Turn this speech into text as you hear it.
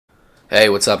Hey,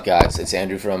 what's up guys? It's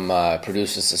Andrew from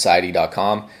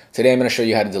ProducerSociety.com. Today I'm going to show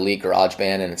you how to delete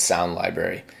GarageBand and its sound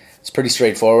library. It's pretty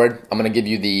straightforward. I'm going to give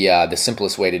you the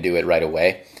simplest way to do it right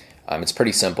away. It's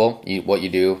pretty simple. What you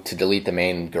do to delete the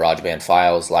main GarageBand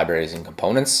files, libraries, and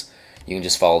components, you can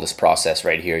just follow this process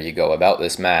right here. You go about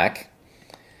this Mac,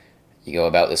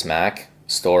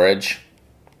 storage,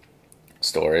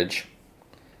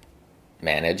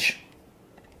 manage,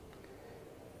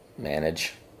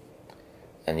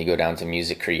 and you go down to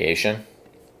music creation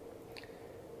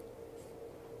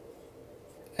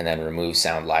and then remove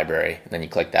sound library, and then you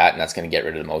click that and that's going to get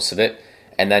rid of most of it.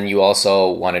 And then you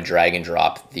also want to drag and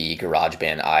drop the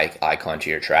GarageBand icon to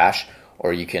your trash,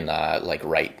 or you can like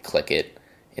right click it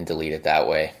and delete it that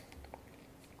way.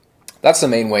 That's the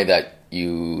main way that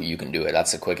you can do it.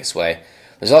 That's the quickest way.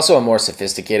 There's also a more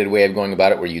sophisticated way of going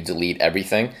about it where you delete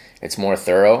everything. It's more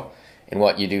thorough. And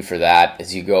what you do for that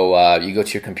is you go to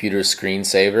your computer's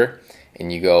screensaver and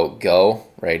you go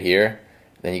right here.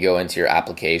 Then you go into your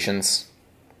applications,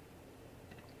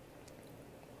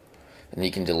 and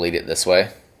you can delete it this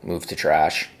way. Move to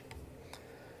trash,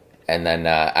 and then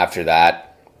after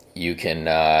that you can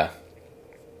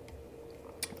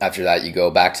you go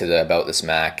back to the About This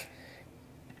Mac,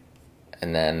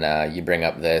 and then you bring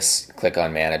up this, click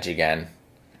on Manage again,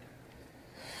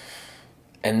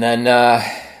 and then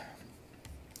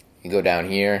you go down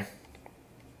here.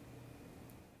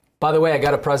 By the way, I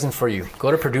got a present for you. Go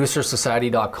to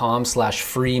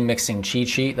ProducerSociety.com/free mixing cheat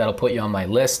sheet. That'll put you on my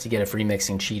list to get a free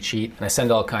mixing cheat sheet. And I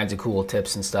send all kinds of cool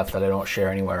tips and stuff that I don't share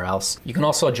anywhere else. You can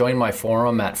also join my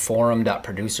forum at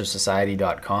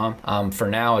forum.producersociety.com. For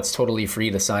now, it's totally free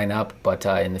to sign up, but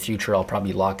in the future, I'll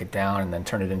probably lock it down and then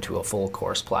turn it into a full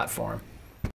course platform.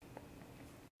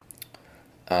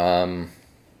 Hold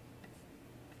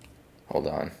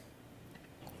on.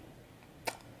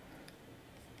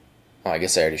 Oh, I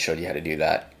guess I already showed you how to do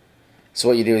that. So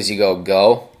what you do is you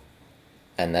go,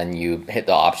 and then you hit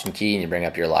the Option key and you bring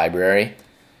up your library,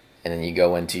 and then you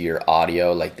go into your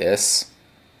audio like this,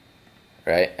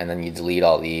 right? And then you delete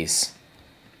all these.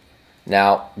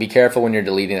 Now, be careful when you're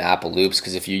deleting Apple loops,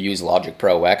 because if you use Logic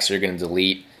Pro X, you're going to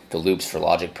delete the loops for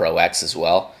Logic Pro X as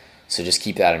well. So just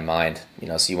keep that in mind.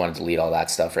 So you want to delete all that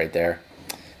stuff right there.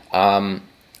 And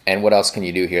what else can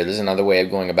you do here? There's another way of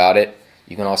going about it.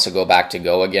 You can also go back to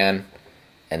Go again,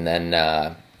 and then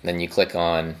you click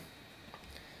on,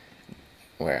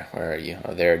 where are you?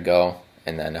 Oh, there, Go,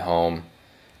 and then Home,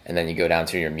 and then you go down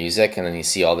to your music, and then you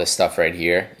see all this stuff right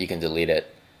here. You can delete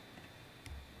it,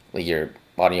 like your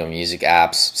audio music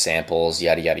apps, samples,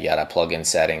 yada yada yada, plugin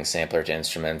settings, sampler to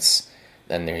instruments.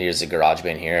 Then here's the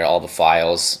GarageBand here, all the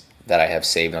files that I have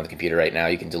saved on the computer right now.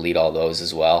 You can delete all those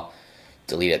as well.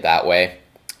 Delete it that way.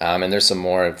 And there's some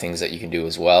more things that you can do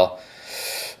as well.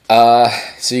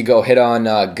 So you hit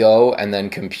on Go and then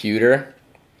Computer,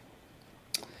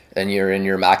 and you're in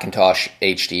your Macintosh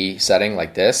HD setting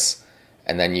like this,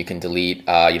 and then you can delete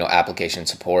application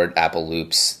support, Apple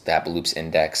Loops, the Apple Loops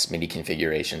index, MIDI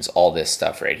configurations, all this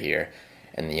stuff right here.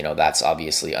 And that's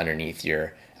obviously underneath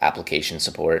your application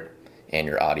support and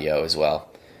your audio as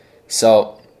well.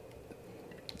 So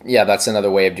yeah, that's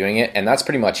another way of doing it, and that's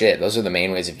pretty much it. Those are the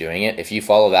main ways of doing it. If you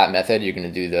follow that method, you're going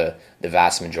to do the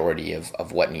vast majority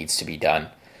of what needs to be done.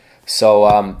 So,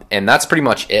 and that's pretty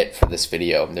much it for this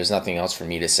video. There's nothing else for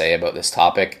me to say about this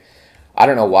topic. I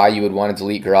don't know why you would want to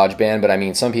delete GarageBand, but I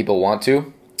mean, some people want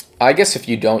to. I guess if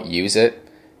you don't use it,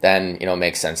 then it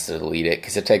makes sense to delete it,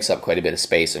 because it takes up quite a bit of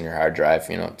space on your hard drive.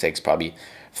 It takes probably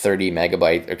 30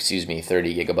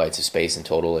 gigabytes of space in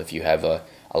total if you have a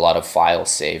lot of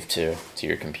files saved to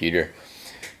your computer.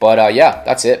 But yeah,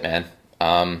 that's it, man.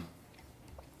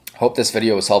 Hope this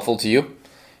video was helpful to you,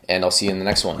 and I'll see you in the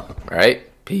next one. All right,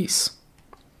 peace.